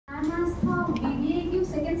of BBA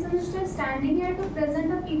second semester, standing here to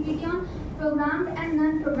present a PPT on programmed and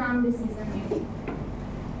non-programmed decision making.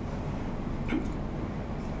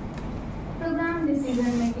 Programmed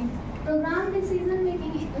decision making. Programmed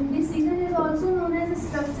decision is also known as a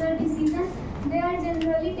structured decision. They are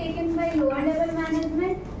generally taken by lower level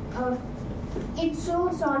management. It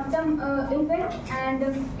shows short-term effect and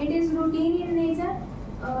it is routine in nature.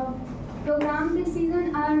 Programmed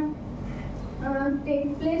decisions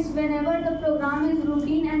take place whenever the program is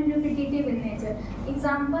routine and repetitive in nature.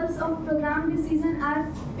 Examples of programmed decisions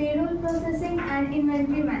are payroll processing and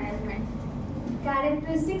inventory management.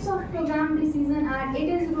 Characteristics of programmed decision are: it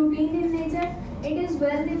is routine in nature, it is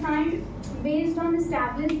well defined, based on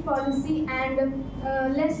established policy,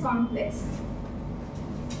 and less complex.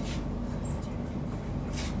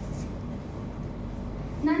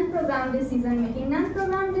 Non-programmed decision making.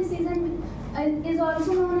 Non-programmed decision is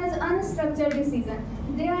also known as unstructured decision.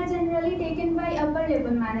 They are generally taken by upper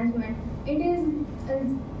level management.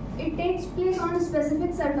 It takes place on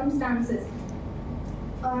specific circumstances.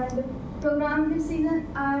 And programmed decision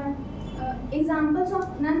are examples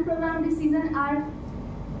of non-programmed decision are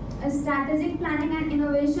strategic planning and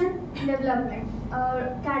innovation development.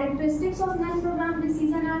 Characteristics of non-programmed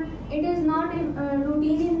decision are: it is not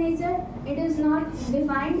routine in nature, it is not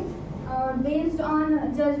defined, based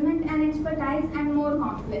on judgment and expertise, and more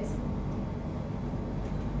complex.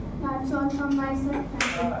 That's all from my side.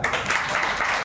 Thank you.